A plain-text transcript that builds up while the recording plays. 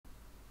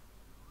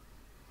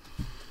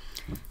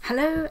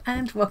Hello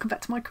and welcome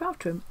back to my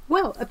craft room.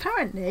 Well,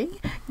 apparently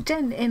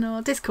Jen in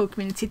our Discord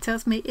community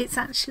tells me it's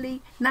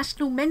actually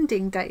National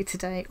Mending Day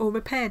today, or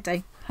Repair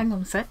Day. Hang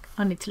on a sec,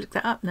 I need to look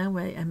that up now.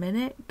 Wait a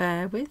minute,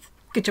 bear with.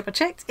 Good job I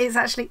checked. It's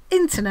actually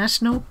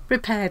International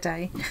Repair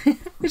Day,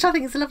 which I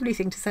think is a lovely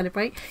thing to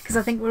celebrate, because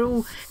I think we're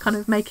all kind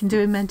of making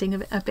doing mending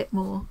a bit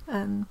more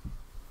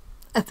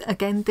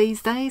again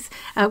these days,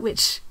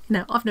 which, you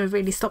know, I've never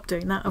really stopped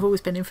doing that. I've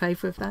always been in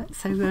favour of that.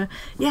 So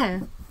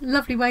yeah,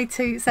 lovely way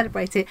to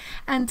celebrate it.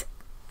 And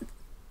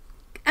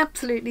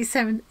absolutely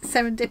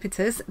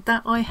serendipitous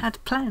that I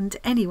had planned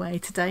anyway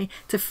today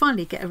to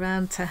finally get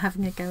around to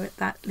having a go at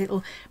that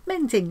little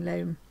mending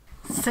loom.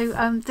 So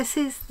this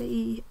is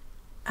the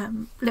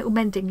little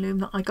mending loom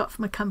that I got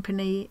from a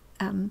company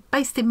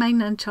based in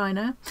mainland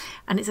China,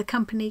 and it's a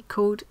company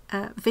called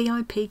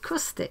VIP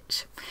Cross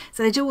Stitch.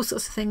 So they do all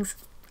sorts of things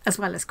as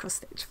well as cross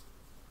stitch.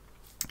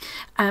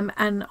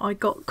 And I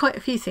got quite a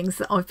few things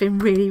that I've been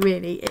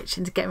really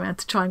itching to get around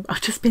to trying.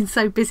 I've just been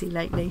so busy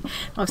lately.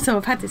 So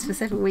I've had this for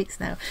several weeks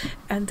now,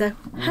 and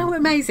how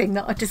amazing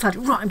that I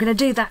decided, right, I'm going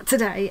to do that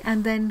today.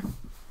 And then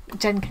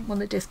Jen came on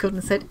the Discord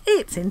and said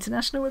it's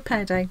International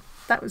Repair Day.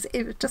 It was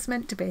just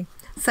meant to be.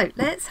 So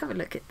let's have a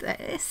look at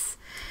this.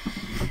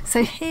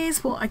 So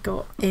here's what I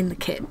got in the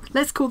kit.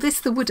 Let's call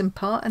this the wooden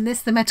part and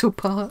this the metal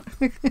part.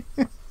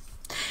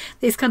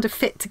 These kind of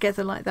fit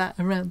together like that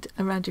around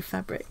your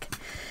fabric.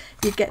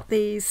 You get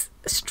these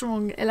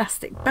strong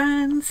elastic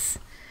bands,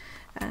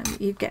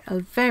 you get a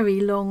very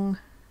long,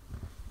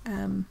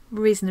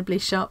 reasonably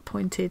sharp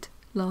pointed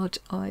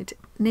large-eyed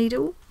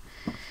needle,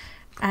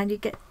 and you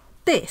get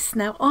this.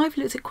 Now I've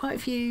looked at quite a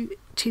few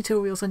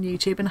tutorials on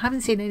YouTube and I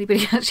haven't seen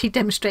anybody actually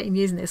demonstrating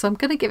using this, so I'm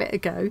going to give it a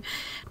go.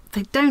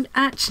 They don't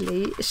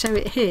actually show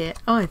it here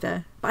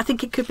either, but I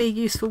think it could be a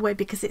useful way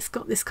because it's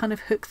got this kind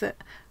of hook that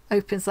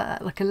opens like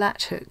that, like a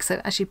latch hook,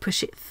 so as you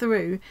push it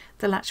through,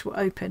 the latch will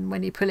open.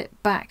 When you pull it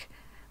back,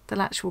 the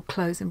latch will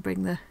close and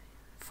bring the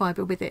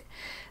fibre with it.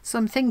 So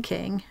I'm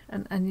thinking,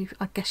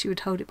 I guess you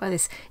would hold it by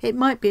this, it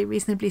might be a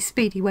reasonably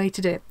speedy way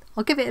to do it.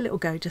 I'll give it a little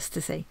go just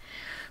to see.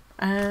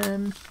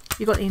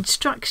 You've got the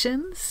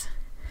instructions,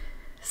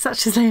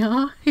 such as they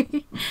are,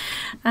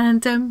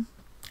 and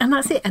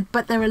that's it.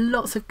 But there are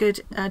lots of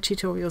good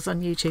tutorials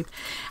on YouTube,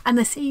 and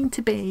there seem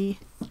to be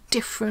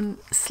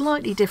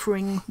slightly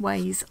differing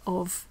ways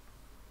of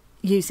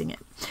using it.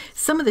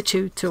 Some of the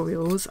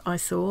tutorials I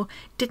saw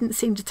didn't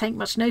seem to take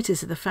much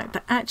notice of the fact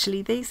that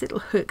actually these little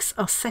hooks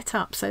are set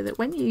up so that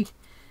when you're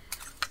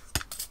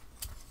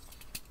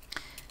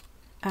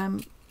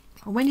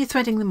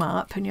threading them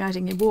up and you're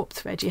adding your warp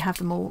thread, you have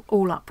them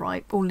all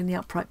upright, all in the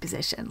upright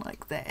position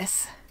like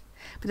this.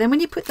 But then when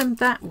you put them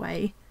that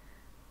way,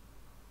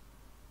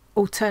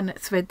 alternate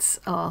threads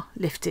are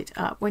lifted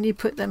up. When you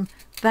put them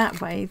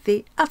that way,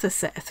 the other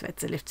set of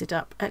threads are lifted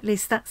up. At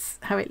least that's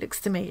how it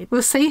looks to me.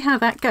 We'll see how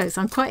that goes.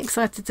 I'm quite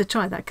excited to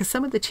try that because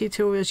some of the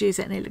tutorials use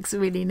it and it looks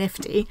really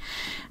nifty,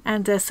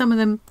 and some of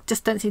them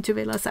just don't seem to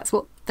realise that's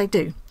what they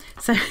do.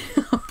 So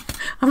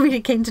I'm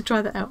really keen to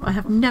try that out. I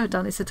have never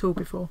done this at all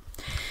before.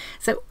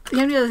 So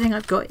the only other thing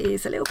I've got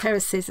is a little pair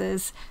of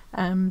scissors.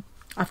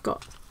 I've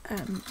got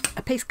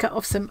a piece cut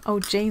off some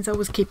old jeans. I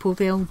always keep all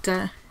the old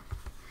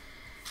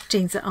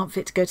jeans that aren't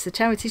fit to go to the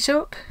charity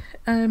shop,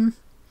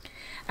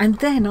 and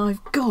then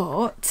I've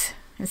got,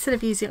 instead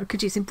of using, I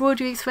could use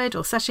embroidery thread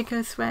or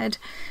sashiko thread,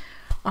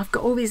 I've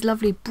got all these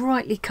lovely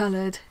brightly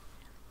coloured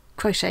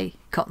crochet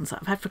cottons that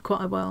I've had for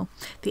quite a while.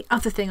 The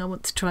other thing I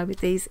want to try with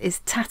these is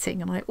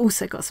tatting, and I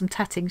also got some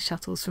tatting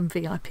shuttles from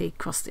VIP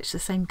Cross Stitch, the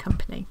same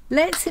company.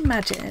 Let's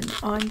imagine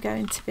I'm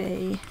going to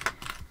be,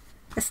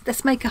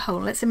 let's make a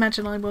hole. Let's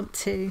imagine I want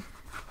to,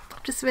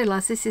 I've just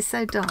realised this is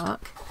so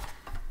dark,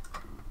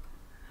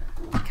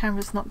 the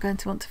camera's not going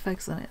to want to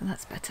focus on it, and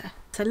that's better.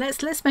 So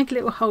let's make a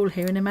little hole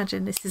here and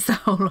imagine this is the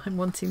hole I'm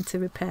wanting to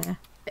repair.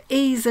 For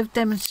ease of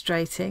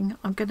demonstrating,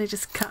 I'm going to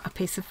just cut a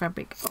piece of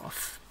fabric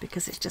off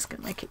because it's just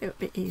going to make it a little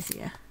bit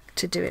easier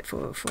to do it for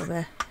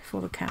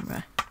the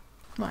camera.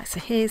 Right, so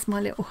here's my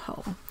little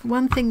hole.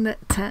 One thing that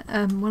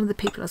one of the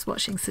people I was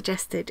watching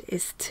suggested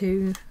is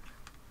to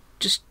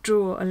just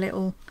draw a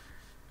little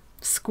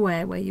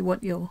square where you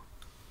want your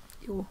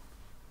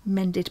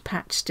mended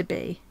patch to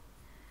be,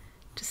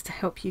 just to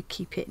help you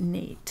keep it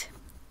neat.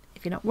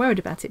 If you're not worried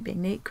about it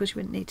being neat, of course you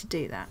wouldn't need to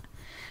do that.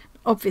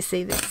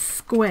 Obviously this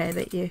square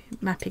that you're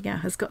mapping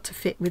out has got to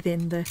fit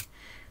within the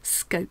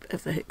scope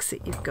of the hooks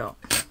that you've got.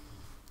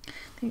 I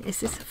think, is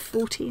this a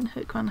 14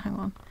 hook one? Hang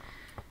on.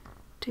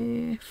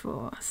 2,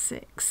 4,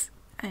 6,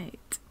 8,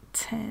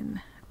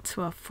 10,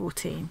 12,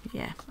 14.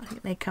 Yeah, I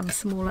think they come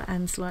smaller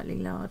and slightly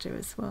larger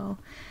as well.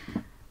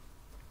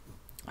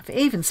 I've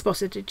even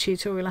spotted a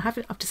tutorial.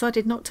 I've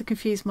decided not to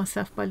confuse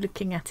myself by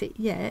looking at it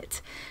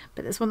yet,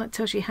 but there's one that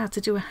tells you how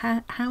to do a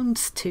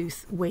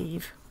houndstooth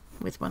weave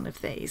with one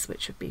of these,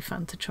 which would be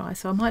fun to try.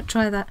 So I might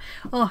try that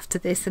after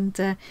this, and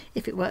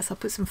if it works I'll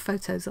put some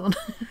photos on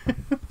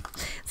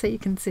so you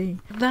can see.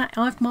 That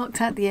I've marked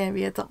out the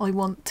area that I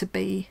want to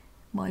be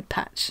my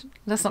patch.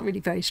 That's not really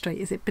very straight,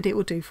 is it? But it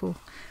will do for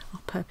our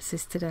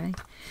purposes today.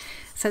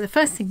 So the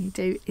first thing you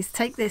do is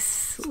take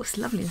this, oh, it's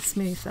lovely and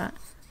smooth, that,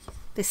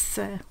 this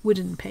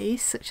wooden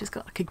piece, which has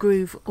got like a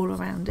groove all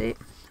around it.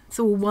 It's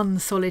all one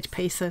solid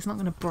piece, so it's not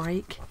going to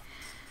break.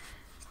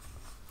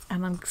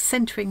 And I'm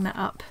centering that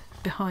up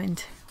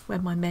behind where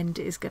my mend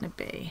is going to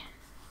be.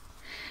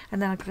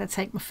 And then I'm going to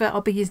take my first,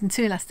 I'll be using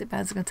 2 elastic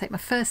bands. I'm going to take my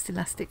first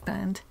elastic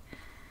band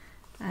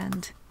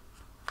and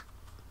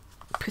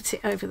put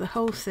it over the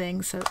whole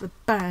thing so that the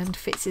band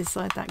fits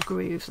inside that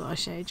groove that I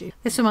showed you.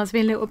 This reminds me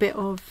a little bit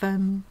of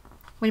when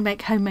you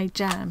make homemade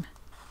jam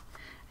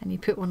and you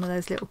put one of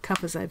those little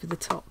covers over the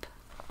top.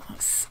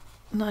 That's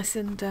nice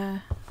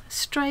and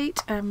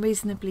straight and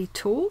reasonably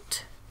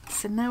taut.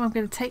 So now I'm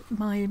going to take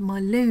my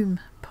loom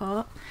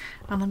part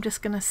and I'm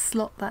just going to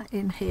slot that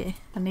in here.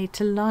 I need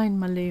to line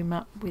my loom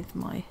up with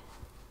my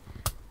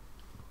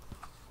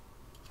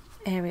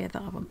area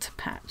that I want to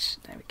patch.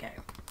 There we go.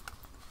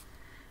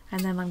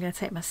 And then I'm going to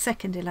take my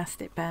second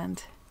elastic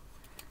band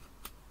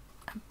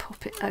and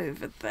pop it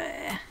over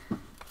there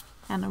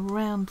and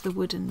around the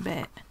wooden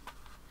bit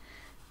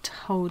to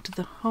hold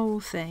the whole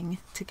thing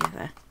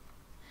together.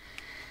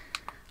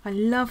 I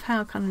love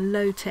how kind of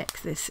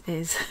low-tech this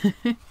is.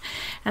 And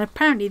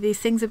apparently these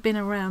things have been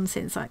around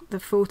since like the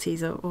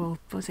 40s or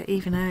was it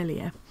even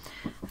earlier.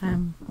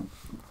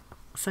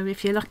 So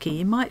if you're lucky,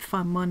 you might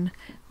find one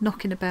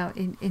knocking about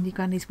in your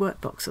granny's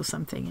workbox or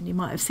something, and you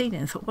might have seen it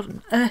and thought, what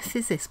on earth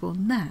is this? Well,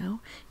 now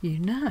you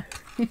know.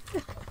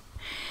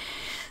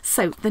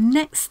 So the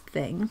next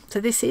thing, so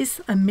this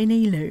is a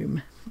mini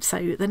loom.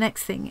 So the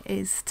next thing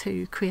is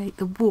to create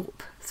the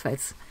warp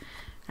threads.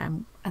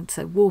 And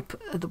so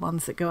warp are the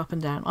ones that go up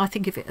and down. I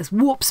think of it as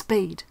warp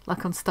speed,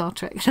 like on Star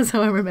Trek. That's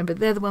how I remember.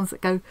 They're the ones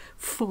that go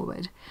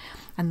forward.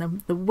 And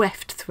the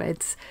weft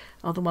threads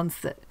are the ones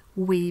that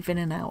weave in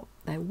and out.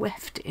 They're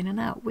weft in and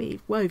out,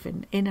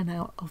 woven in and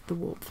out of the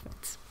warp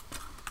threads.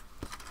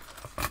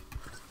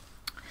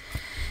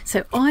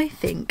 So I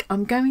think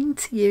I'm going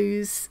to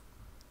use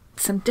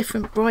some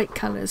different bright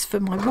colours for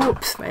my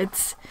warp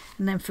threads,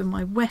 and then for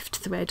my weft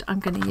thread I'm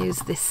going to use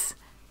this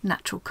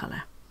natural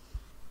colour.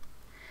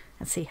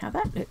 And see how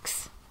that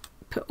looks.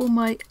 Put all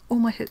my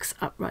hooks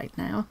up right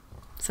now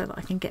so that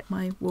I can get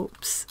my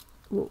warp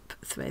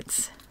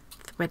threads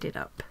threaded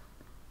up.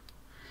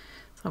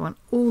 So I want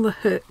all the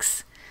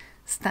hooks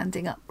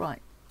standing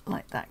upright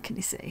like that, can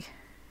you see?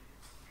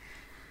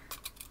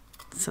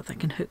 So that I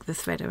can hook the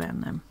thread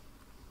around them.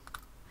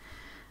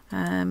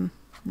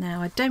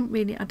 Now I don't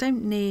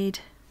need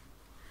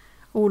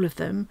all of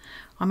them.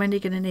 I'm only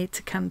going to need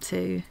to come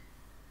to,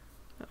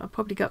 I'll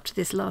probably go up to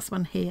this last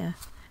one here.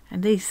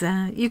 And these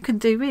you can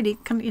do really,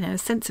 you know,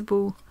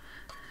 sensible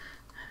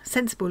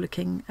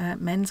looking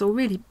mends, or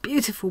really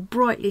beautiful,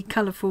 brightly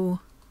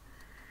colourful,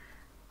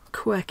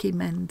 quirky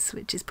mends,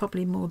 which is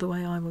probably more the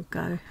way I would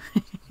go.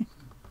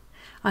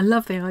 I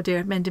love the idea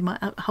of mending my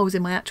holes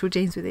in my actual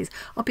jeans with these.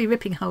 I'll be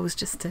ripping holes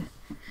just to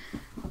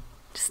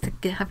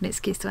have an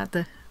excuse to add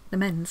the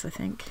mends, I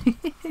think.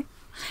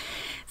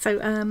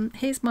 So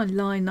here's my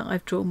line that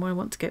I've drawn where I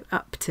want to go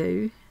up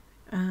to.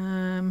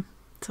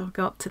 So I'll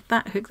go up to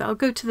that hook. I'll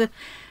go to the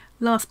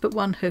last but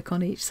one hook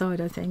on each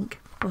side, I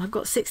think. Well, I've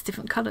got 6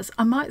 different colours.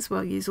 I might as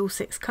well use all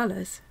 6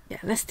 colours. Yeah,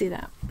 let's do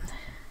that.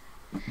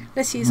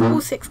 Let's use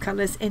all 6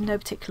 colours in no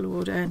particular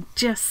order and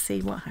just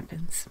see what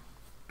happens.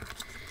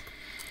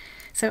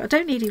 So I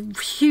don't need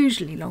a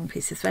hugely long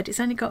piece of thread.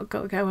 It's only got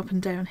to go up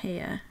and down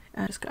here.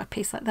 Just got a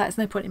piece like that. There's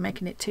no point in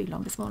making it too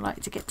long. It's more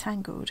likely to get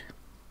tangled.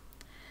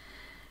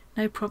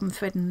 No problem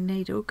threading the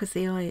needle because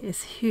the eye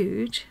is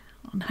huge.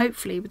 And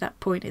hopefully with that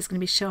point it's going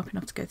to be sharp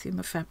enough to go through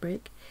my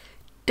fabric.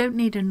 Don't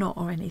need a knot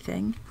or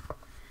anything.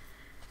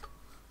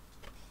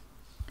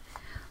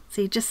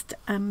 So you just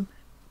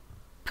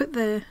put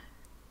the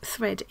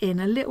thread in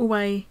a little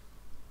way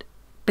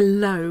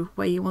below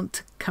where you want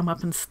to come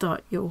up and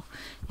start your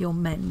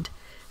mend.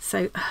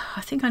 So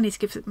I think I need to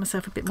give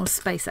myself a bit more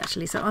space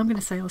actually. So I'm going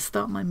to say I'll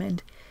start my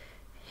mend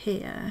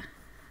here.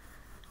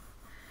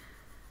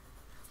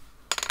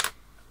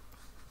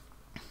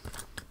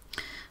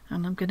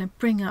 And I'm going to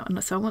bring up,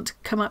 and so I want to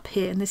come up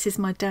here, and this is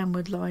my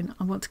downward line.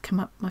 I want to come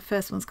up, my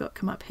first one's got to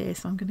come up here,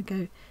 so I'm going to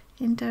go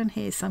in down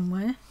here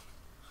somewhere.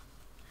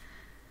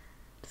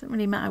 Doesn't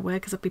really matter where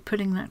because I'll be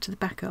putting that to the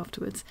back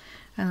afterwards.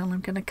 And then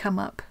I'm going to come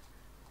up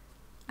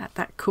at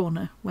that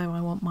corner where I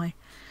want my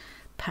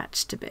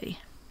patch to be.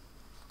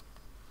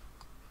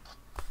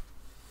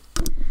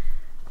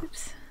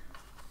 Oops.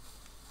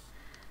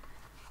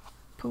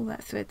 Pull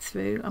that thread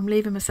through. I'm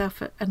leaving myself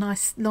a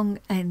nice long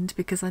end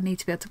because I need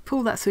to be able to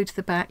pull that through to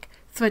the back,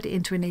 thread it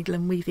into a needle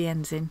and weave the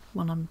ends in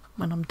when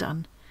I'm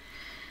done.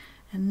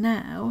 And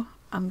now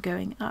I'm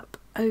going up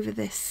over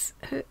this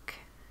hook.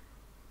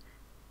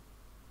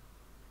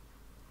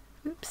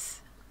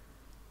 Oops.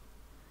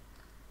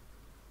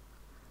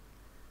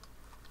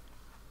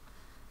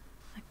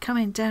 I'm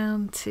coming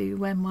down to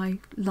where my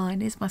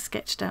line is, my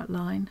sketched out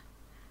line,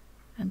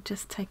 and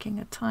just taking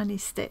a tiny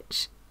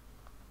stitch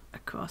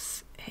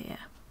across here.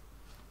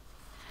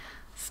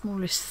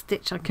 Smallest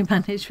stitch I can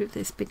manage with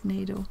this big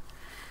needle.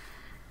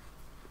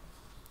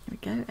 There we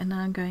go. And now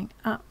I'm going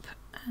up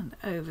and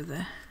over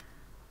the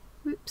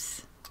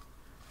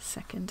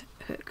second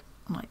hook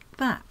like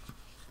that.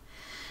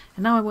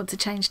 And now I want to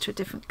change to a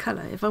different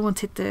colour. If I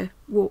wanted the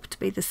warp to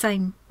be the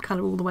same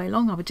colour all the way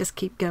along, I would just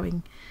keep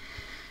going,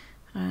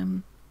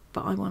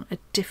 but I want a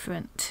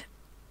different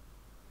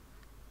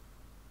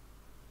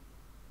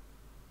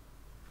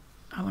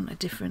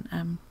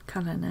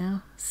colour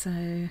now. So,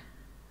 and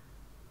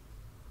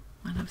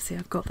obviously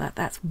I've got that,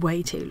 that's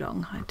way too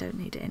long. I don't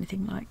need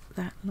anything like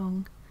that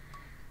long.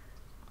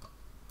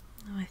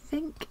 I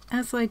think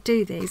as I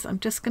do these, I'm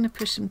just going to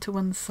push them to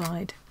one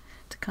side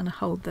to kind of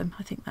hold them.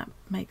 I think that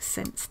makes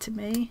sense to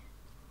me.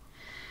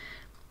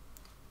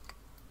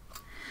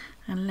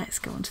 And let's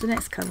go on to the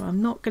next colour.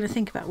 I'm not going to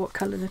think about what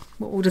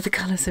order the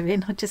colours are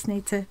in. I just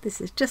need to, this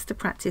is just a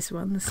practice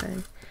one,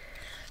 so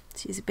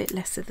let's use a bit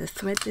less of the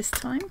thread this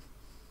time.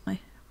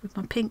 With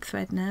my pink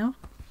thread now.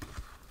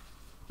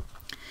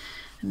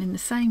 And in the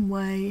same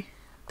way,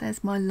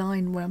 there's my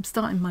line where I'm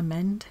starting my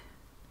mend.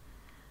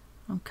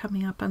 I'm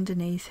coming up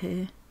underneath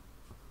here,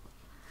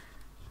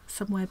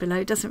 somewhere below.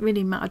 It doesn't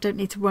really matter. I don't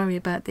need to worry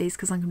about these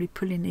because I'm going to be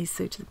pulling these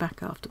through to the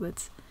back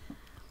afterwards.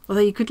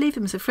 Although you could leave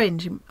them as a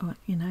fringe, you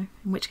know,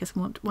 in which case I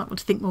might want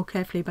to think more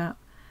carefully about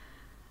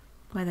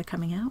where they're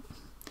coming out.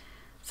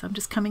 So I'm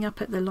just coming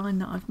up at the line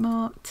that I've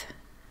marked,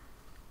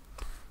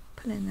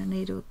 pulling the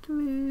needle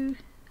through,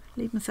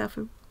 leave myself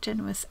a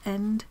generous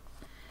end,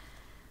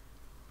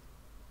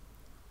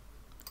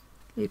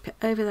 loop it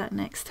over that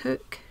next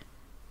hook,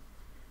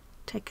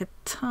 take a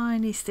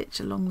tiny stitch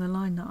along the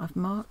line that I've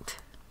marked,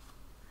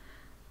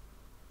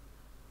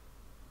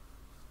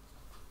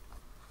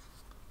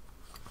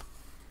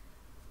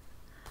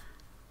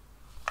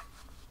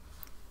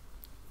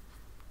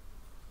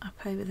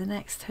 up over the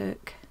next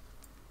hook,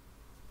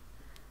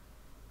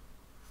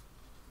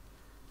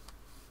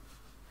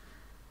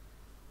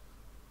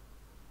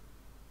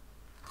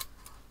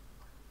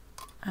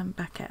 and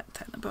back out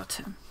down the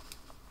bottom.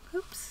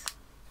 Oops.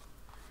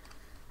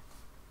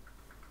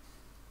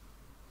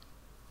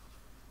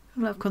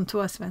 Well, I've gone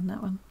twice around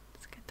that one.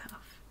 Let's get that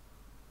off.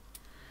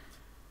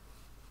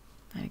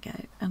 There we go.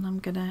 And I'm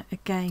going to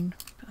again,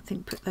 I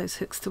think, put those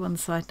hooks to one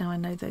side. Now I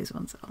know those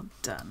ones are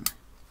done.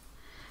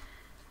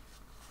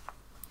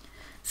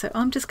 So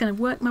I'm just going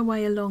to work my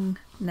way along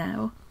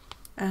now,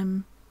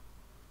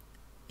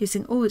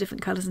 using all the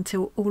different colours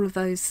until all of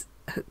those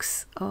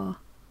hooks are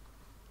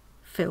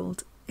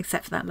filled,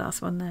 except for that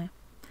last one there.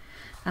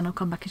 And I'll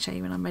come back and show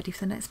you when I'm ready for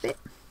the next bit.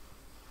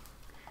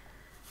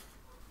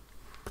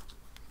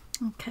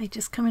 Okay,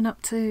 just coming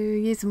up to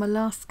using my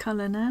last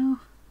colour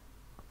now.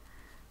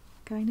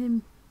 Going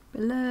in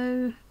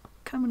below,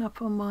 coming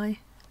up on my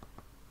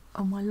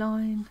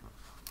line.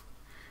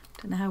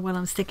 Don't know how well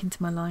I'm sticking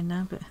to my line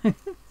now, but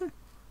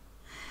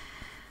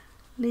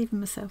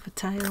leaving myself a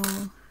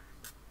tail.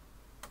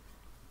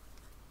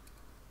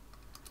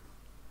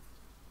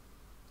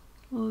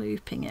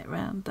 Looping it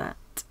around that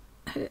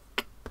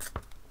hook.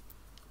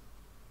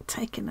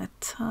 Taking a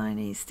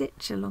tiny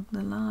stitch along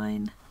the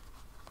line.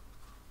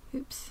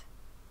 Oops.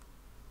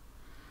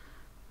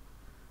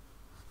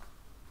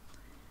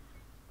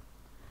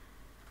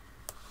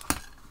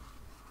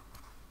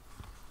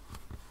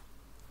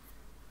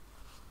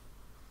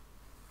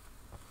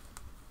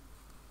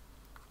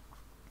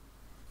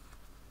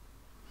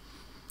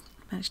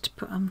 Managed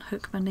to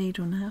unhook my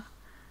needle now.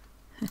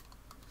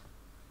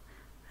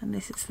 And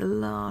this is the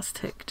last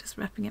hook, just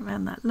wrapping it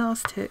around that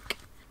last hook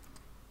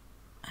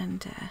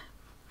and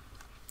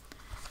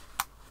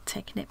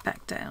taking it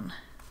back down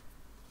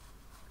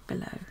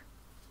below.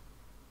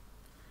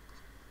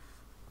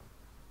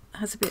 It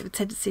has a bit of a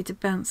tendency to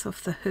bounce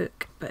off the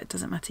hook, but it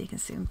doesn't matter, you can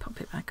soon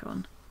pop it back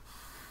on.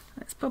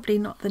 It's probably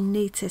not the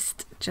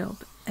neatest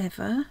job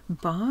ever,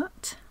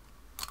 but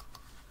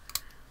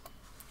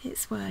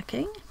it's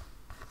working.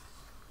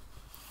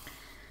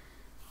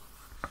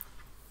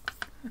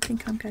 I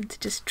think I'm going to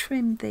just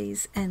trim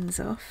these ends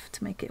off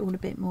to make it all a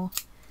bit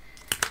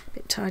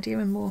tidier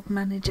and more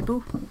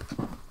manageable.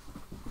 So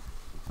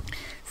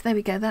there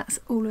we go, that's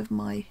all of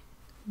my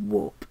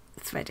warp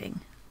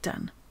threading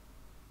done.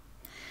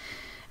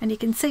 And you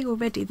can see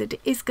already that it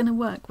is going to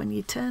work when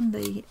you turn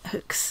the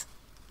hooks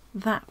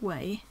that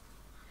way.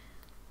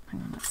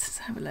 Hang on, let's just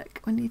have a look.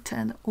 When you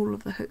turn all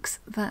of the hooks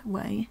that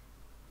way,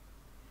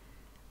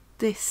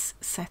 this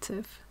set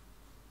of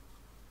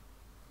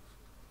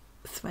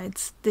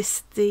threads,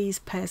 these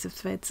pairs of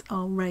threads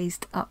are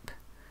raised up,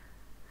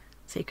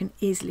 so you can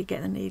easily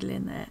get the needle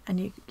in there, and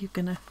you're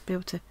going to be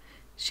able to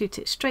shoot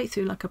it straight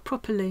through like a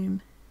proper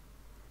loom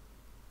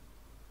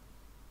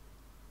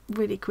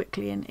really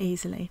quickly and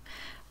easily.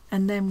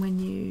 And then when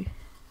you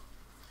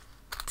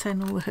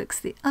turn all the hooks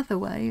the other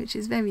way, which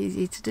is very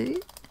easy to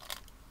do,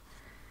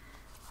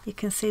 you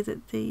can see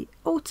that the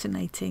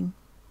alternating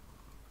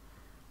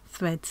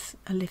threads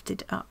are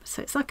lifted up,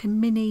 so it's like a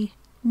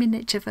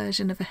miniature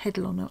version of a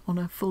headle on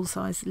a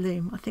full-size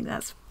loom. I think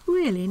that's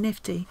really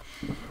nifty.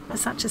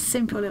 It's such a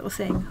simple little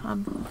thing.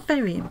 I'm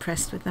very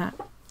impressed with that.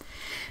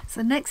 So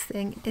the next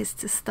thing is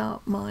to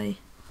start my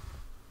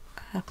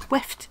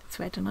weft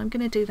thread, and I'm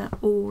going to do that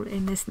all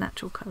in this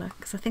natural colour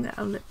because I think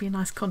that'll be a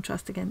nice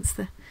contrast against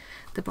the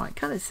bright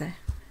colours there.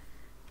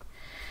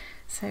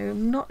 So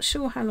I'm not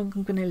sure how long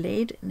I'm going to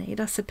need.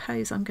 I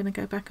suppose I'm going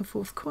to go back and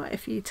forth quite a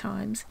few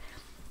times.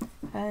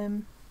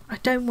 I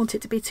don't want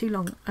it to be too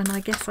long, and I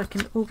guess I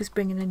can always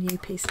bring in a new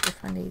piece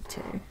if I need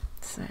to.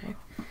 So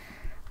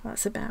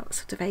that's about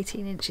sort of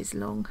 18 inches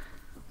long.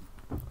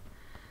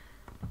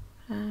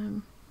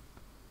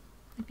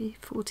 Maybe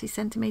 40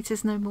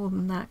 centimetres, no more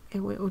than that. It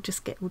will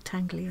just get all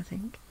tangly, I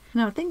think.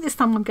 Now I think this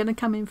time I'm going to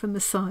come in from the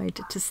side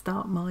to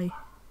start my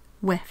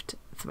weft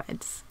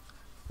threads.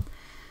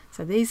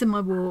 So these are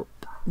my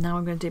warp. Now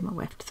I'm going to do my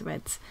weft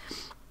threads.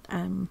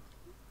 I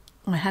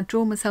had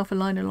drawn myself a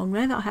line along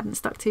there that I haven't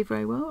stuck to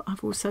very well.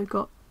 I've also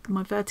got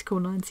my vertical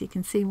line, so you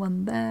can see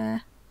one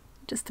there,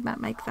 just about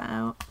make that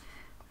out,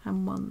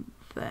 and one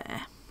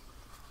there.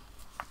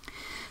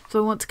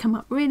 So I want to come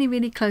up really,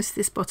 really close to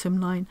this bottom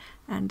line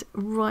and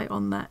right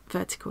on that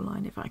vertical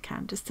line if I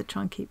can, just to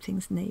try and keep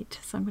things neat.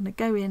 So I'm going to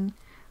go in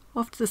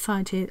off to the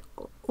side here.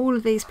 All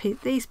of these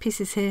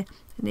pieces here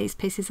and these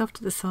pieces off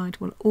to the side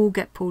will all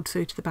get pulled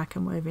through to the back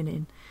and woven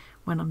in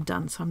when I'm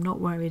done. So I'm not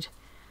worried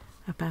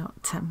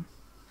about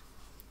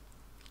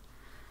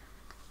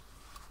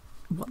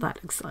what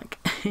that looks like.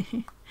 So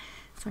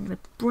I'm going to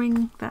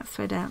bring that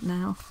thread out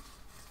now,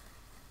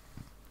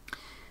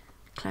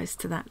 close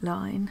to that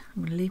line.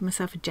 I'm going to leave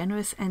myself a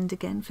generous end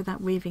again for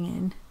that weaving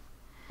in.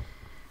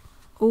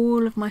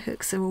 All of my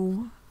hooks are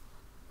all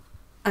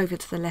over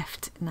to the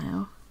left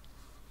now,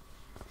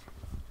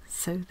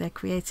 so they're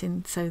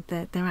creating, so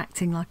they're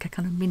acting like a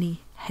kind of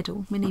mini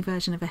heddle, mini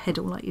version of a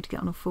heddle like you'd get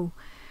on a full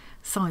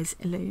size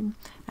loom,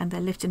 and they're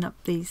lifting up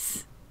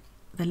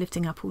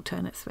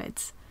alternate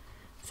threads.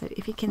 So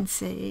if you can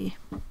see,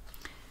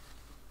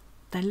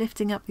 they're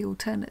lifting up the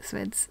alternate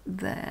threads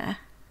there.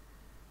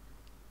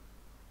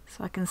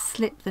 So I can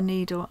slip the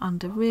needle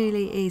under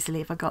really easily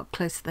if I got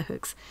close to the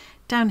hooks.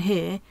 Down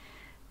here,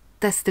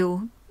 they're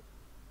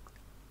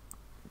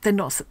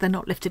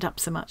not lifted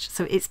up so much.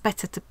 So it's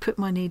better to put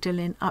my needle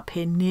in up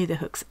here near the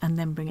hooks and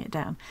then bring it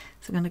down.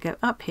 So I'm going to go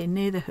up here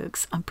near the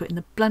hooks. I'm putting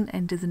the blunt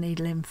end of the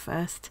needle in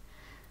first,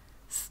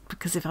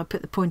 because if I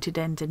put the pointed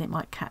end in, it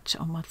might catch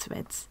on my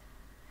threads.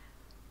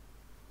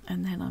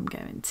 And then I'm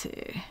going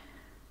to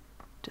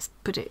just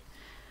put it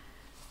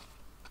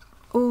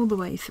all the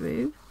way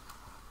through.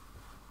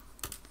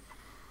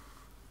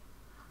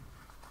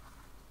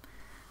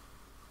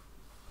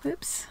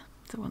 Oops,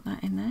 don't want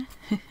that in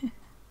there.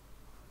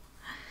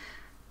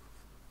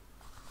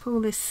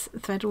 Pull this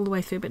thread all the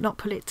way through, but not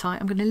pull it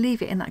tight. I'm going to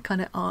leave it in that kind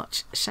of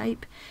arch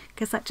shape,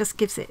 because that just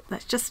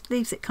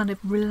leaves it kind of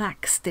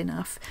relaxed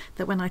enough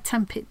that when I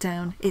tamp it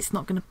down, it's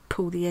not going to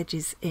pull the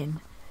edges in.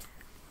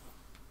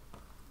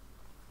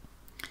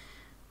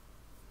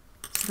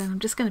 So then I'm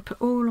just going to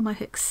put all of my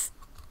hooks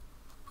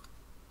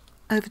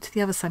over to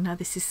the other side. Now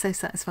this is so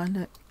satisfying,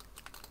 look.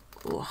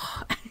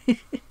 Oh.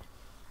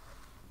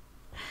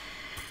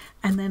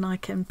 And then I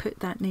can put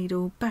that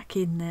needle back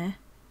in there.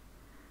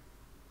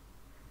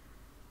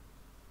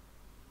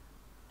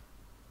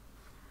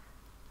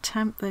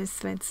 Tamp those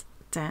threads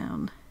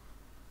down.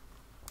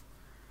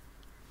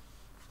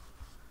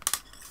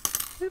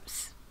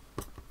 Oops.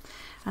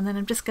 And then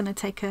I'm just going to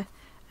take a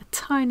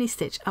tiny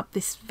stitch up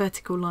this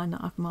vertical line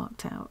that I've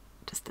marked out.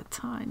 Just a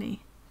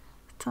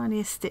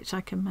tiniest stitch I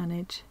can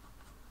manage.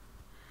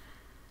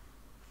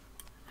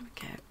 There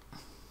we go.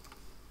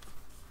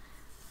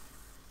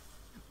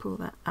 Pull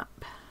that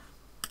up.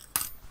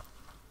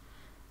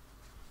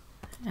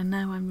 And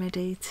now I'm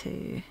ready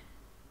to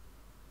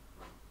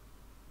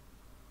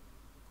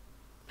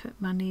put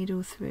my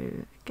needle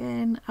through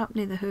again, up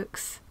near the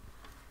hooks.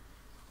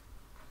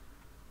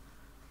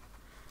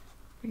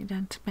 Bring it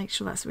down to make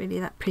sure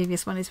that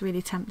previous one is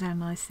really tamped down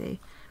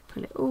nicely.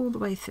 Pull it all the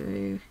way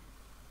through.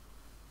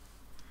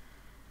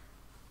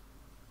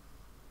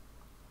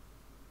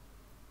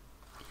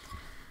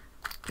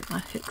 Put my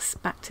hooks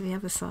back to the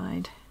other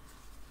side.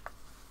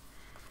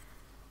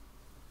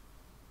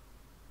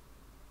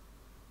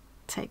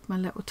 Take my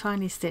little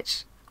tiny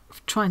stitch,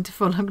 I'm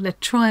going to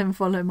try and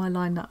follow my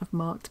line that I've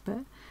marked,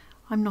 but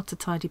I'm not a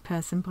tidy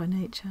person by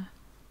nature.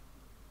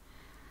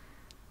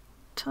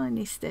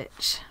 Tiny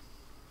stitch.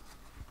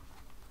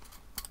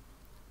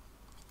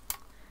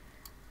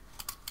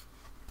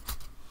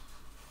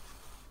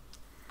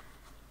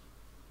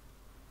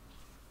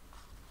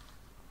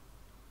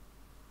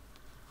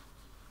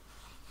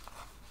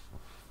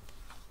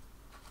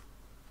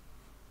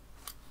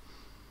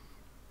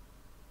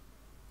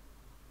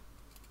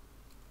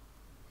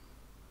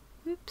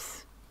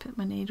 Oops, put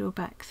my needle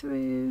back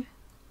through,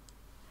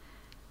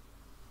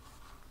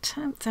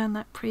 tamp down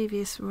that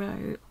previous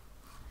row,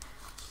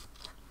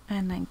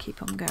 and then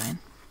keep on going.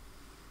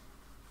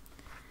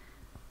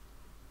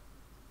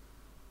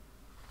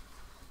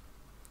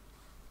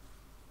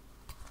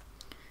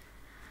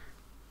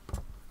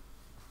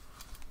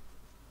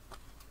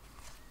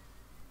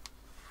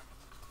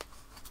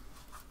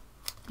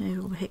 There's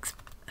all the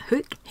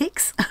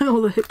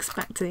all the hooks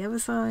back to the other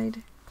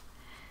side.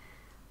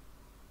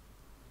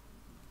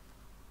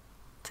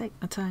 take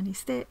my tiny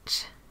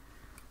stitch,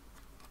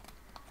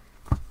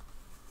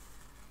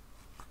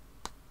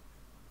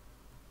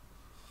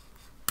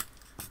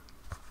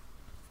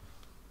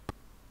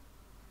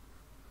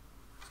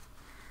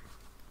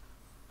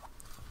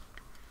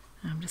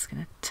 I'm just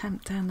going to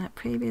tamp down that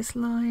previous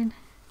line,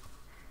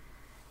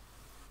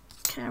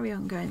 carry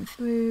on going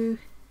through,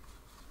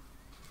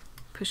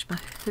 push my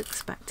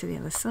hooks back to the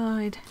other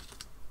side,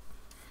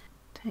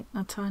 take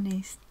my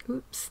tiny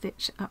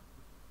stitch up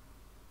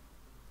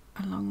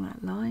along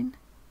that line.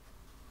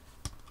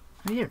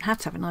 You don't have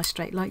to have a nice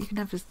straight line, you can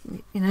have,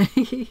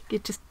 you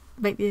could just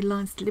make the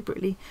lines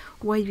deliberately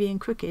wavy and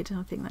crooked, and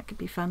I think that could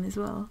be fun as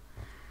well.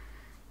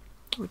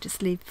 Or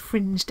just leave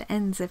fringed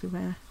ends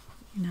everywhere.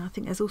 I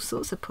think there's all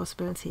sorts of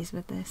possibilities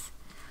with this.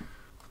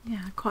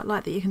 Yeah, I quite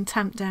like that you can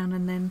tamp down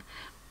and then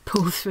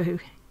pull through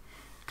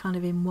kind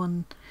of in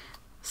one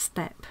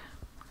step.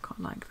 I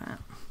quite like that.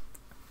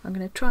 I'm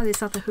going to try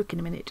this other hook in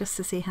a minute just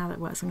to see how that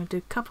works. I'm going to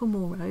do a couple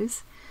more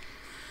rows.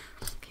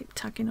 Keep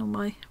tugging on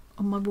my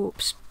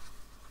warp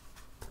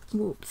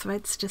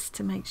threads just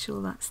to make sure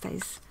that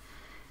stays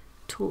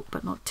taut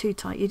but not too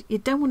tight. You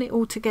don't want it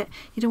all to get,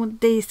 you don't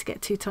want these to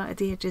get too tight at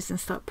the edges and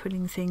start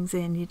pulling things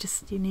in. You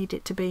need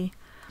it to be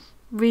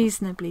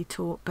reasonably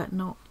taut but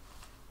not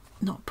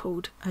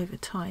pulled over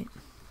tight.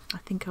 I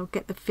think I'll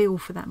get the feel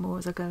for that more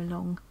as I go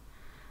along.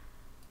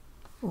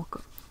 Or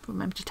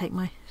remember to take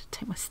my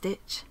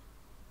stitch,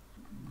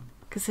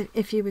 because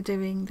if you were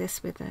doing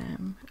this with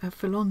a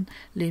full-on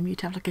loom,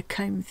 you'd have like a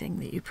comb thing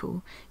that you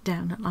pull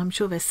down. I'm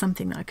sure there's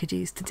something that I could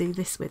use to do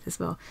this with as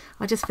well.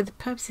 For the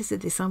purposes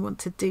of this, I want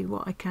to do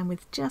what I can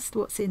with just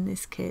what's in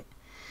this kit.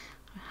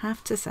 I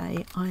have to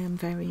say I am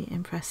very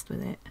impressed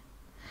with it.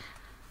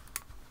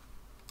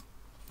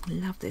 I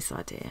love this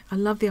idea. I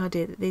love the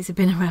idea that these have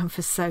been around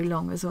for so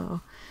long as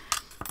well.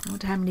 I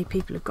wonder how many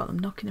people have got them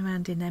knocking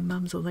around in their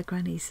mums or their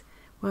grannies'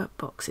 work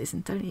boxes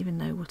and don't even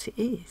know what it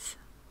is,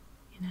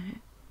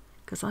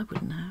 because I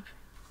wouldn't have.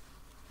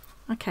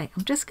 Okay,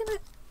 I'm just going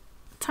to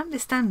tamp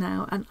this down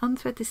now and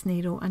unthread this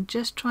needle and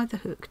just try the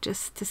hook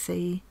just to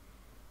see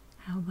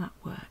how that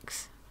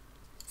works.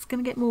 It's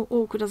going to get more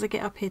awkward as I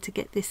get up here to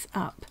get this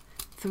up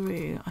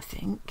through, I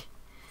think.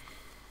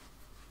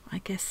 I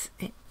guess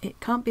it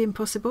can't be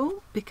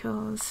impossible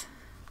because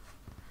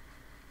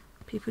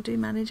people do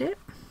manage it.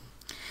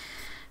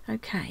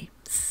 Okay,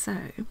 so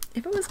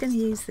if I was going to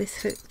use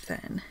this hook,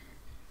 then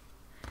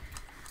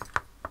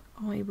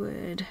I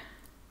would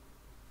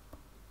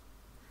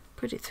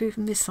put it through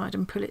from this side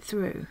and pull it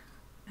through.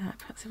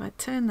 Perhaps if I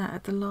turn that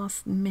at the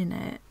last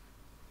minute,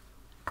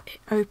 it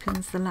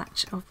opens the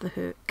latch of the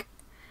hook.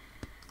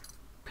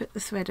 Put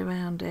the thread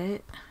around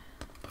it,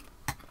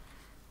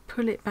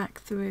 pull it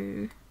back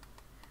through,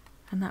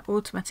 and that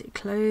automatically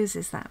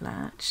closes that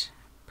latch.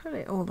 Pull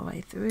it all the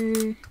way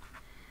through,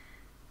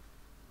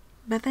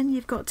 but then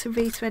you've got to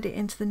rethread it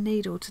into the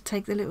needle to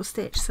take the little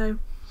stitch. So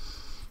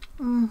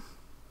I'm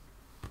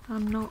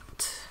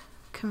not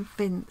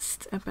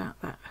convinced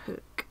about that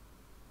hook,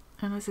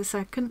 and as I say,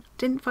 I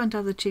didn't find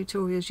other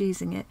tutorials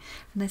using it,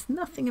 and there's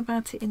nothing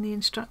about it in the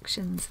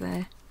instructions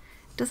there.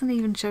 It doesn't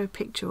even show a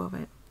picture of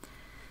it.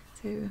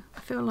 So I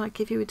feel like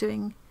if you were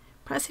doing,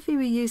 perhaps if you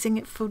were using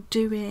it for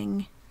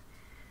doing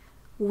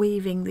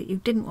weaving that you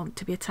didn't want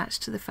to be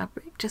attached to the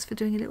fabric, just for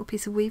doing a little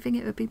piece of weaving,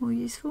 it would be more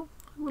useful.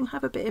 We'll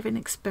have a bit of an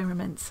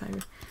experiment, so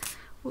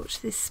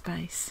watch this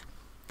space.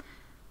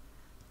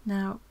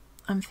 Now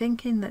I'm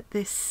thinking that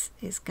this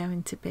is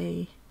going to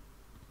be,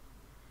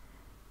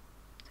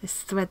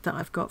 this thread that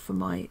I've got for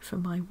my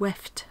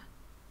weft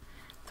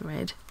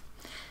thread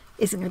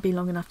isn't going to be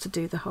long enough to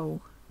do the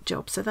whole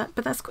job. So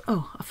that's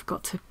oh, I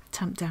forgot to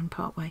tamp down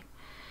part way.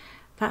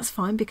 That's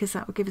fine, because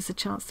that will give us a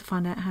chance to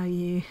find out how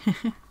you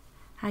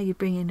how you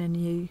bring in a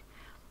new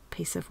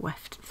piece of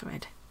weft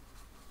thread.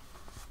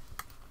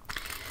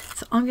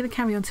 So I'm going to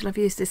carry on till I've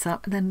used this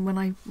up, and then when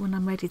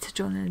I'm ready to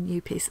join in a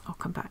new piece, I'll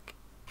come back.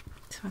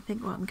 So I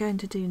think what I'm going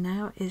to do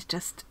now is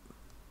just,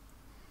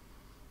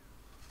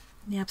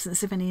 in the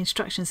absence of any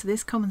instructions for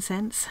this, common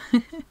sense,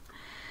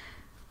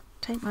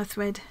 take my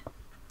thread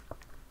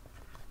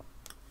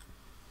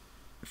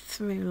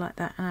through like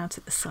that and out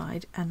at the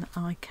side, and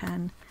I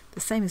can, the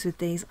same as with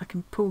these, I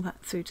can pull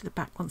that through to the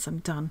back once I'm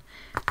done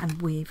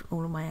and weave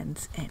all of my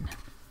ends in.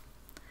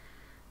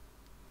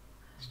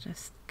 Let's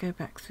just go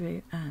back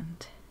through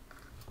and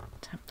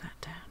tap that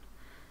down.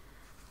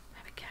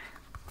 There we go.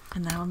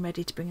 And now I'm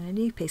ready to bring in a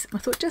new piece. And I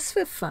thought, just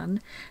for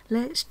fun,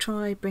 let's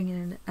try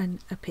bringing in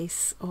a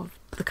piece of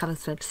the coloured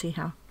thread to see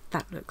how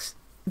that looks.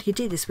 You could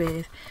do this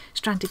with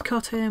stranded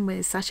cotton,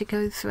 with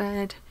sashiko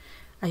thread.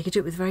 You could do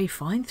it with very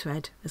fine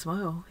thread as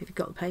well, if you've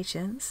got the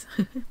patience.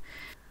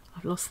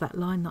 I've lost that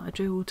line that I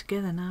drew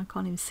altogether now. I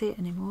can't even see it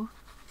anymore.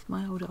 It's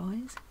my old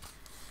eyes.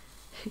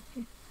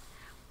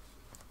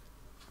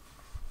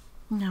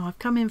 Now I've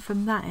come in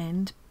from that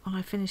end, and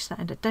I finished that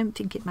end. I don't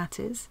think it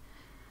matters.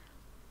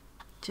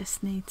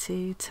 Just need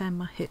to turn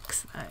my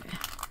hooks though,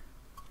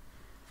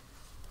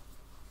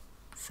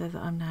 so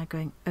that I'm now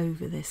going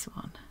over this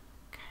one.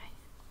 Okay.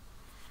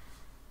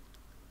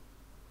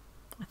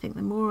 I think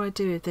the more I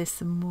do of this,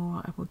 the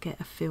more I will get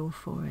a feel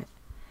for it.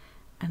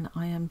 And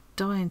I am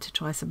dying to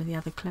try some of the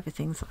other clever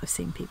things that I've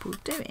seen people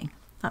doing.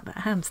 Like that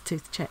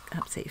houndstooth check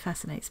absolutely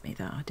fascinates me,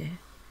 that idea.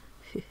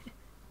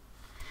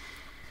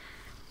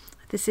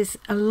 This is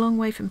a long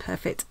way from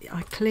perfect.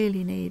 I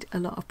clearly need a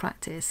lot of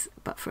practice,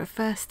 but for a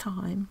first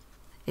time,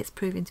 it's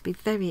proving to be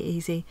very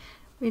easy,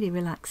 really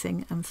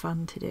relaxing and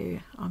fun to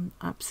do. I'm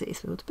absolutely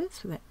thrilled to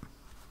bits with it.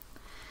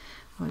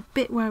 I'm a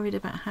bit worried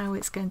about how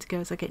it's going to go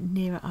as I get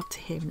nearer up to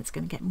here, and it's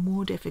going to get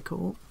more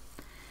difficult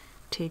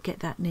to get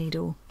that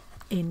needle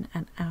in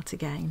and out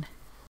again.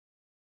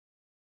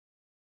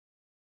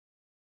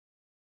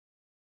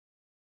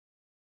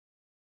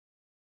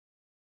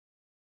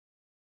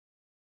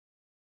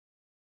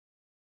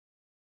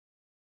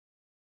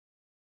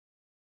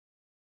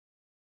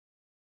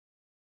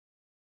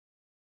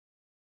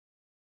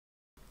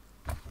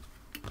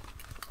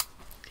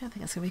 I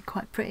think that's going to be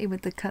quite pretty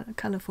with the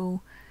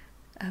colourful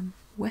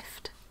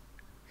weft.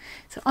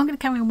 So I'm going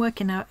to carry on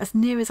working now as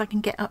near as I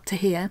can get up to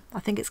here. I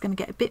think it's going to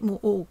get a bit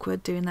more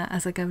awkward doing that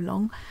as I go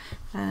along.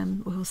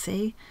 We'll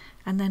see.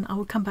 And then I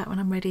will come back when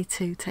I'm ready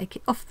to take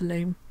it off the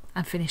loom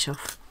and finish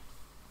off.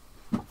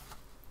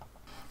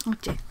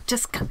 Okay,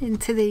 just come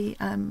into the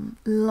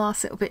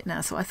last little bit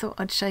now, so I thought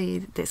I'd show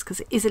you this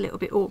because it is a little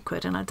bit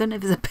awkward, and I don't know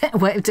if there's a better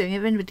way of doing it.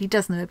 If anybody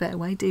does know a better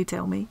way, do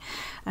tell me.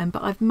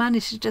 But I've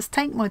managed to just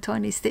take my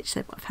tiny stitch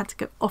there, but I've had to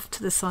go off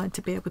to the side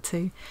to be able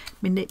to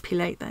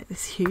manipulate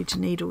this huge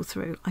needle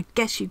through. I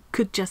guess you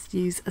could just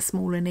use a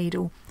smaller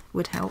needle,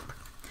 would help.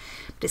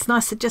 But it's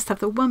nice to just have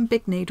the one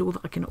big needle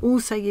that I can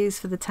also use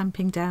for the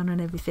tamping down and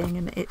everything,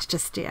 and it's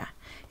just, yeah,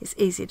 it's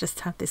easier just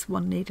to have this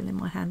one needle in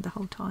my hand the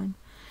whole time.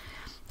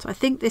 So I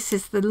think this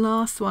is the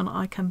last one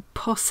I can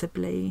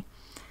possibly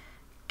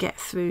get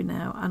through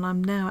now, and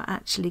I'm now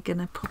actually going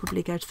to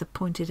probably go to the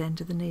pointed end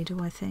of the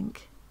needle, I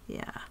think.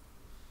 Yeah.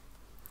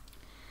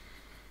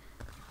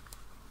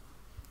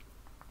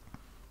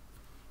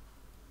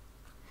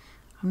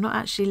 I'm not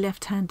actually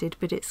left-handed,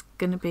 but it's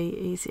going to be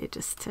easier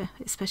just to,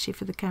 especially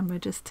for the camera,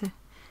 just to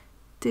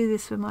do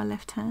this with my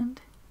left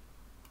hand.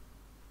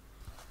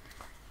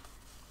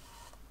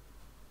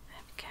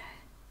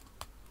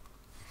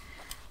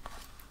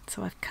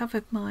 So I've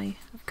covered my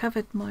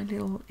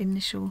little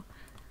initial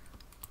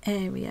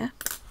area.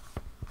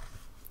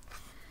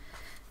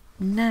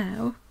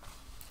 Now,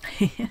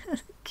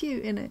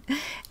 cute, isn't it?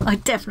 I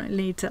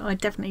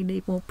definitely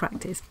need more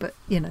practice, but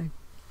you know,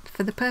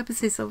 for the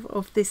purposes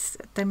of this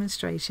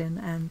demonstration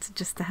and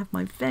just to have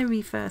my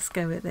very first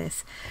go at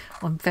this,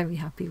 I'm very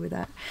happy with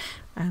that.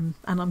 And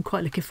I'm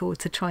quite looking forward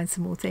to trying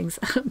some more things.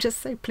 I'm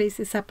just so pleased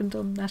this happened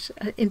on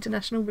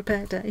International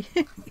Repair Day.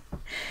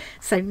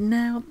 So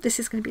now this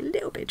is going to be a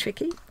little bit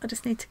tricky. I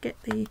just need to get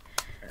the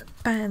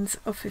bands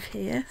off of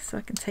here so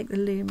I can take the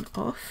loom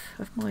off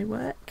of my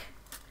work.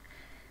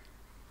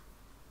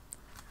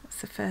 That's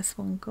the first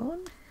one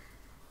gone.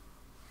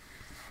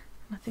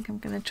 I think I'm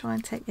going to try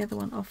and take the other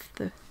one off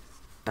the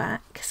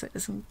back so it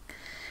doesn't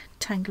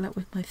tangle up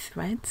with my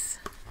threads.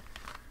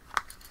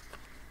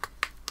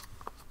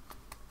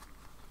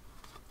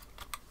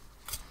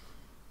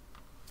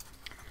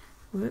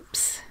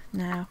 Whoops.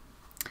 Now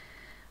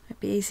it'd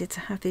be easier to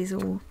have these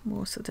all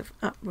more sort of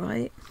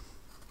upright.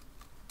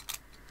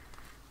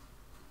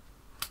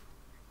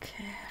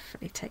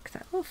 Carefully take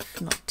that off,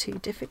 not too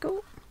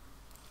difficult.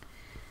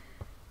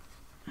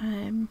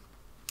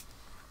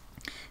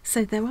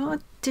 So there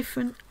are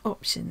different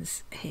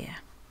options here.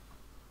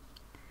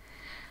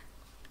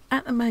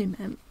 At the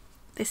moment,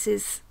 this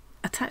is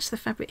attach the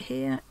fabric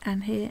here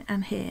and here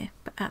and here,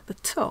 but at the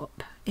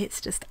top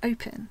it's just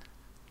open.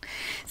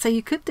 So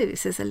you could do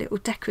this as a little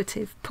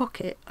decorative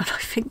pocket, and I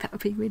think that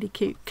would be really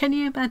cute. Can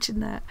you imagine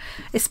that?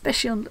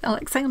 Especially on,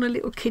 like, say, on a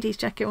little kiddie's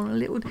jacket, or on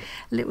a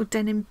little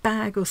denim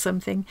bag or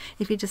something.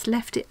 If you just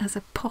left it as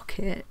a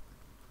pocket,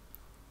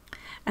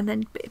 and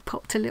then it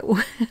popped a little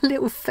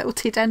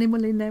felted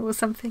animal in there or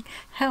something.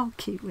 How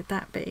cute would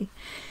that be?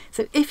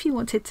 So if you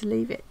wanted to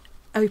leave it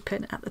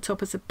open at the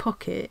top as a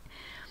pocket,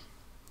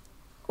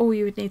 all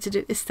you would need to do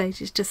at this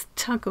stage is just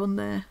tug on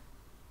the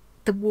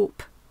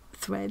warp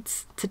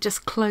threads to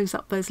just close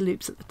up those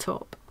loops at the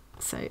top.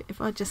 So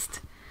if I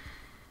just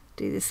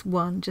do this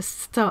one, just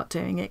start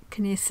doing it,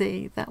 can you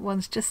see that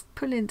one's just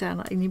pulling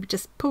down, and you would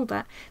just pull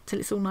that till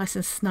it's all nice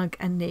and snug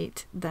and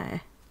neat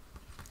there.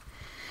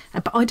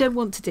 But I don't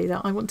want to do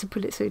that. I want to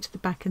pull it through to the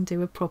back and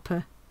do a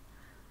proper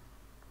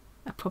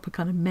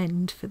kind of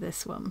mend for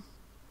this one.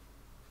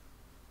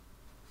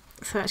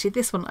 So actually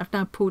this one I've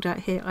now pulled out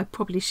here. I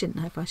probably shouldn't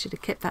have. I should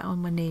have kept that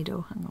on my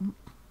needle. Hang on.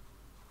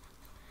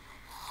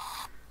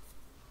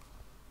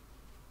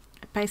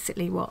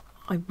 Basically what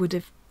I would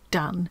have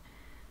done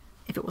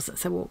if it wasn't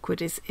so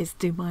awkward is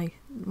do my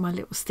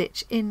little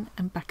stitch in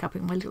and back up,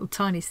 in my little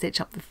tiny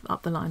stitch up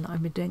the line that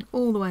I've been doing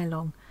all the way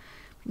along.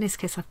 In this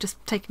case I've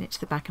just taken it to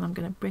the back, and I'm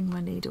going to bring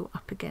my needle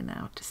up again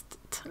now, just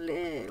a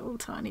little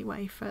tiny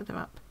way further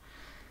up.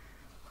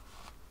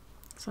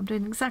 So I'm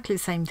doing exactly the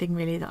same thing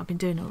really that I've been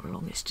doing all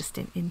along, it's just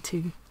in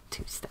two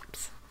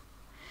steps.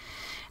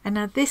 And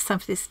now this time,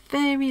 for this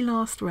very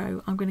last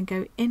row, I'm going to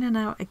go in and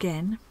out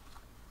again,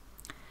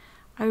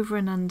 over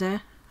and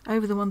under,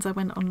 over the ones I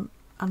went on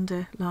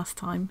under last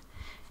time,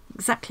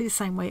 exactly the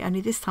same way,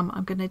 only this time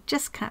I'm going to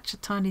just catch a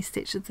tiny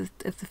stitch of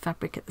the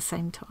fabric at the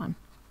same time.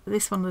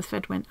 This one, the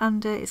thread went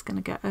under, it's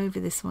going to go over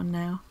this one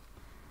now,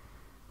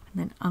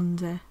 and then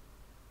under,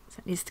 so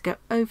it needs to go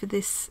over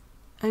this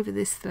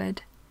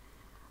thread,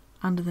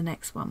 under the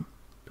next one.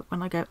 But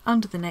when I go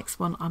under the next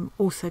one, I'm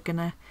also going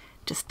to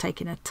just take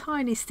in a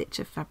tiny stitch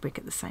of fabric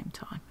at the same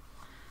time.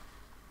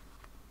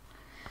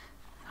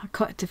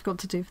 Quite difficult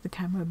to do for the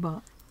camera,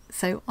 but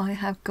so I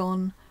have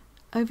gone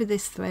over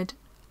this thread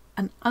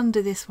and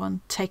under this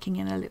one, taking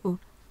in a little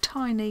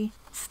tiny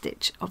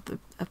stitch of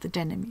the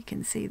denim. You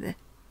can see the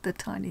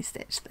tiny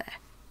stitch there.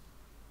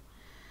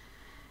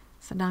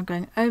 So now I'm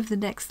going over the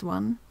next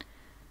one.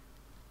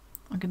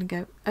 I'm going to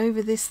go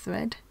over this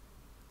thread.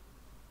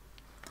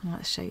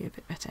 Let's show you a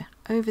bit better.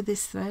 Over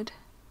this thread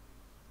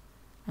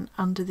and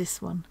under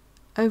this one,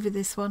 over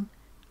this one,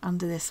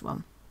 under this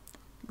one.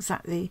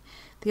 Exactly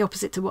the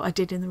opposite to what I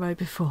did in the row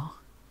before.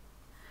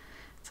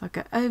 So I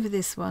go over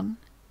this one,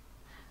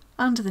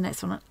 under the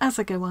next one, and as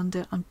I go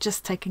under, I'm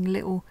just taking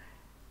little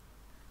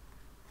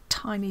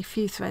tiny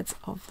few threads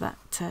of that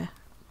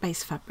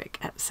base fabric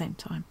at the same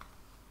time.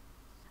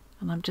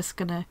 And I'm just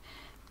going to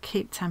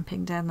keep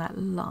tamping down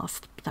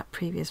that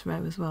previous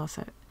row as well.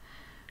 So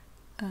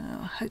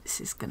I hope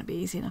this is going to be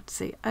easy enough to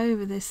see.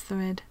 Over this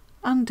thread,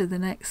 under the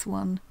next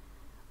one,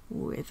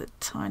 with a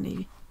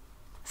tiny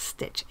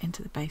stitch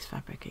into the base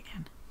fabric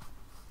again.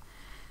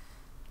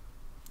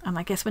 And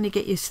I guess when you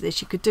get used to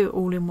this, you could do it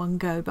all in one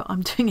go, but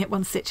I'm doing it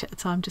one stitch at a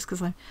time just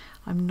because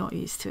I'm not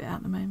used to it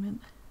at the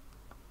moment.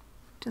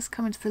 Just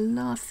coming to the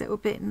last little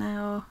bit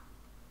now.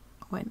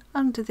 I went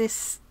under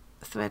this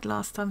thread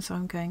last time, so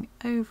I'm going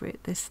over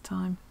it this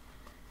time.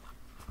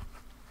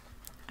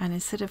 And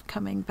instead of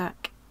coming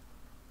back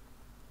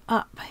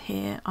up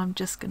here, I'm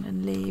just going to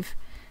leave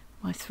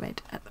my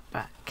thread at the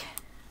back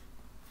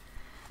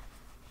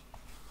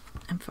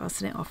and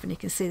fasten it off, and you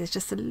can see there's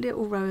just a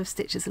little row of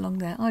stitches along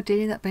there.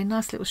 Ideally that'd be a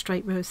nice little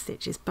straight row of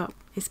stitches, but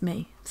it's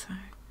me, so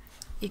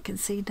you can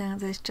see now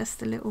there's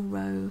just a little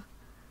row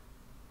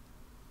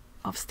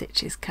of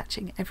stitches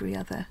catching every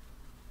other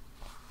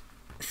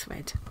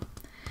thread.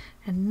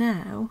 And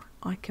now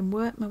I can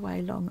work my way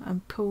along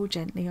and pull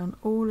gently on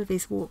all of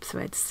these warp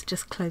threads to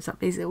just close up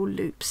these little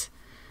loops,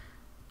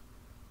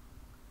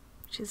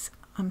 which is,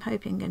 I'm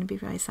hoping, going to be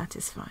very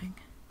satisfying.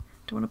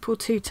 Don't want to pull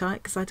too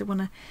tight because I don't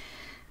want to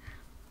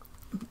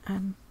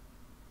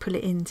pull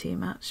it in too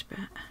much, but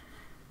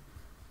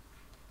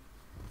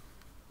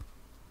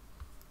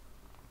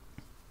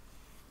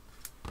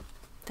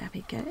there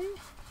we go.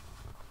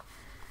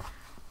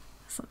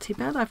 It's not too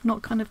bad. I've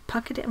not kind of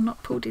puckered it, I've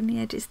not pulled in the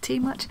edges too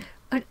much.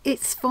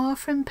 It's far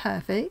from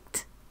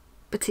perfect,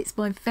 but it's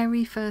my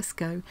very first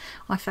go.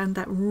 I found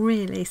that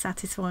really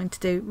satisfying to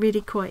do,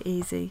 really quite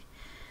easy,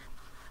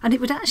 and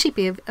it would actually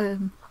be a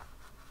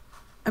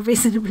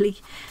reasonably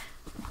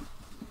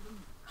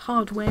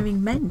hard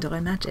wearing mend, I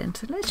imagine.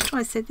 So let's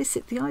try. So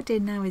the idea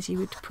now is you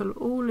would pull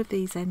all of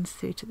these ends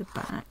through to the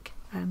back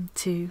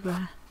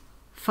to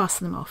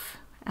fasten them off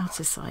out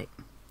of sight,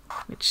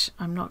 which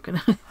I'm not going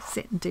to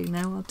sit and do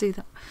now. I'll do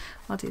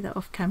that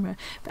off camera.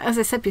 But as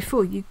I said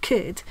before, you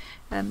could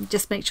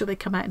just make sure they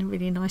come out in a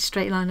really nice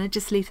straight line and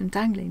just leave them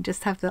dangling.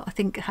 Just have I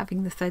think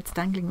having the threads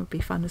dangling would be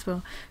fun as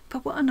well.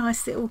 But what a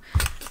nice little,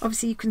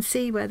 obviously you can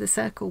see where the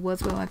circle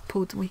was where I've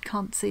pulled, and we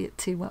can't see it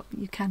too well,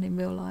 you can in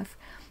real life.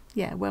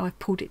 Yeah, where I've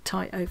pulled it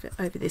tight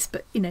over this,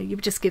 but you know, you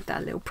would just give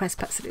that a little press,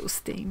 perhaps a little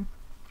steam,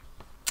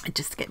 and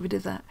just to get rid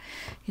of that.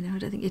 You know, I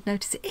don't think you'd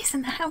notice it.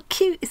 Isn't that, how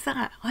cute is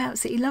that? I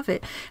absolutely love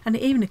it. And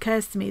it even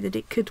occurs to me that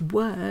it could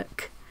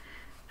work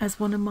as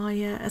one of my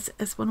as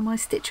one of my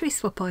stitchery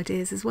swap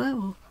ideas as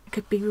well. It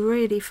could be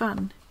really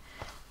fun.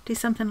 Do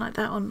something like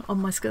that on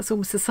my skirts,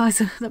 almost the size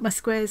that my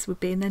squares would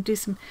be, and then do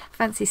some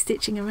fancy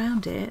stitching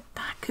around it.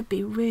 That could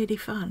be really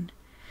fun.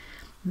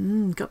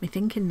 Got me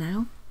thinking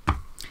now.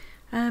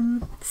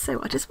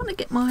 So I just want to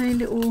get my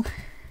little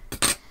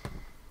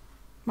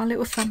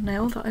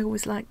thumbnail that I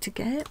always like to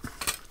get.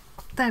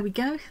 There we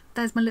go,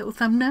 there's my little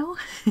thumbnail.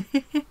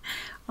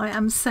 I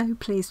am so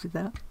pleased with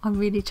that. I'm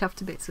really chuffed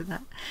to bits with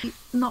that.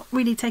 Not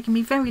really taking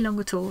me very long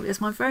at all.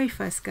 It's my very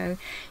first go.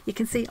 You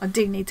can see I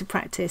do need to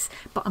practice,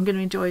 but I'm going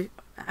to enjoy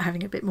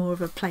having a bit more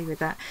of a play with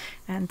that.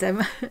 And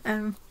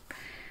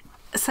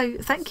so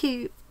thank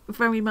you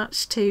very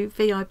much to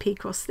VIP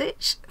Cross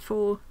Stitch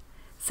for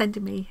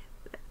sending me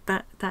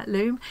that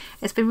loom.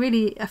 It's been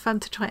really fun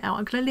to try it out.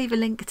 I'm going to leave a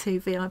link to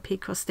VIP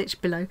Cross Stitch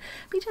below.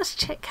 Let me just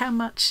check how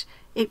much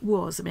it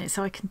was a minute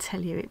so I can tell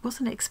you. It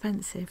wasn't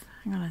expensive.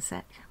 Hang on a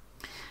sec.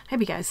 Here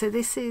we go. So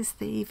this is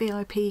the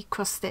VIP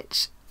Cross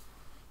Stitch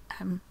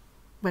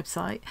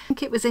website. I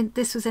think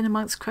this was in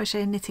amongst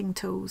crochet and knitting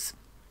tools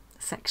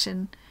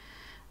section.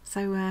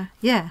 So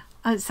yeah,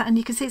 and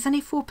you can see it's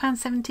only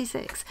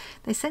 £4.76.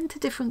 They send to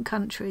different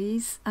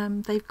countries.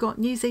 They've got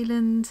New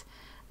Zealand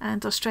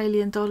and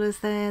Australian dollars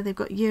there, they've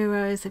got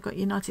euros, they've got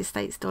United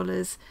States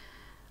dollars,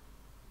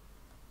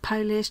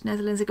 Polish,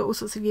 Netherlands, they've got all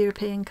sorts of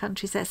European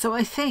countries there. So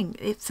I think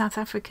it's South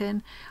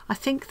African. I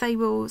think they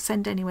will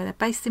send anywhere. They're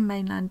based in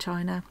mainland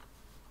China.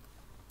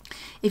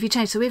 If you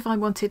change, so if I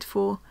wanted,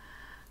 for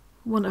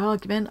want of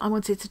argument, I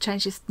wanted to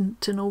change this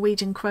to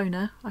Norwegian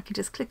kroner, I can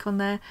just click on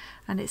there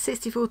and it's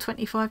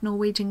 64.25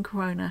 Norwegian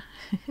kroner.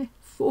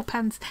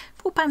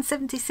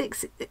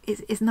 £4.76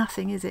 is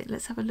nothing, is it?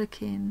 Let's have a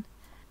look in.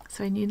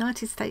 So in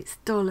United States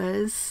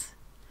dollars,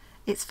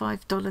 it's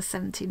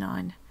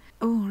 $5.79.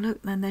 Oh,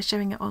 look, then they're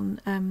showing it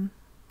on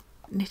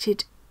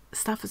knitted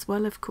stuff as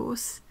well, of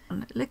course.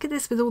 And look at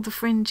this with all the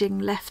fringing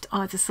left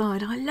either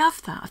side. I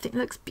love that. I think it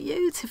looks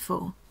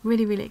beautiful.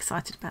 Really, really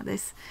excited about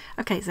this.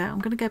 Okay, so I'm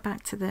going to go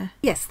back to the...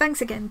 Yes,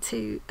 thanks again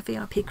to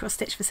VIP Cross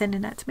Stitch for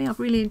sending that to me. I've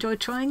really enjoyed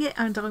trying it,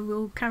 and I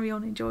will carry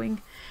on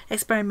enjoying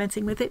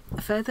experimenting with it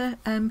further.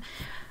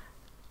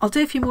 I'll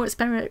do a few more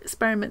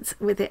experiments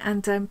with it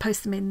and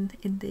post them in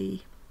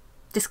the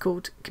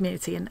Discord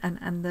community and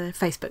the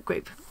Facebook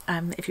group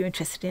if you're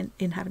interested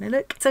in having a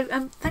look. So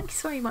thank you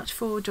so very much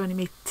for joining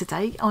me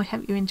today. I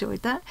hope you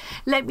enjoyed that.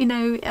 Let me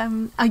know,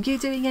 are you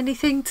doing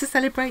anything to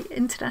celebrate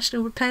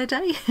International Repair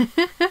Day?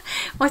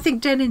 I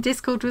think Jen in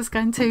Discord was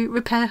going to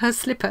repair her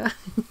slipper.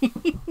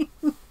 It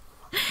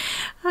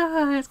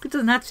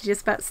doesn't have to be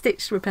just about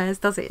stitch repairs,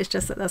 does it? It's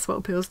just that that's what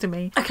appeals to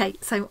me. Okay,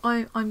 so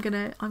I'm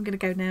gonna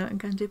go now and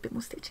go and do a bit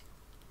more stitching.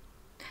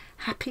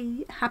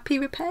 Happy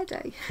Repair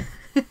Day.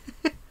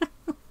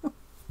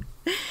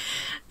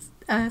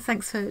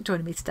 Thanks for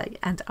joining me today,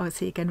 and I'll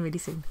see you again really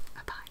soon.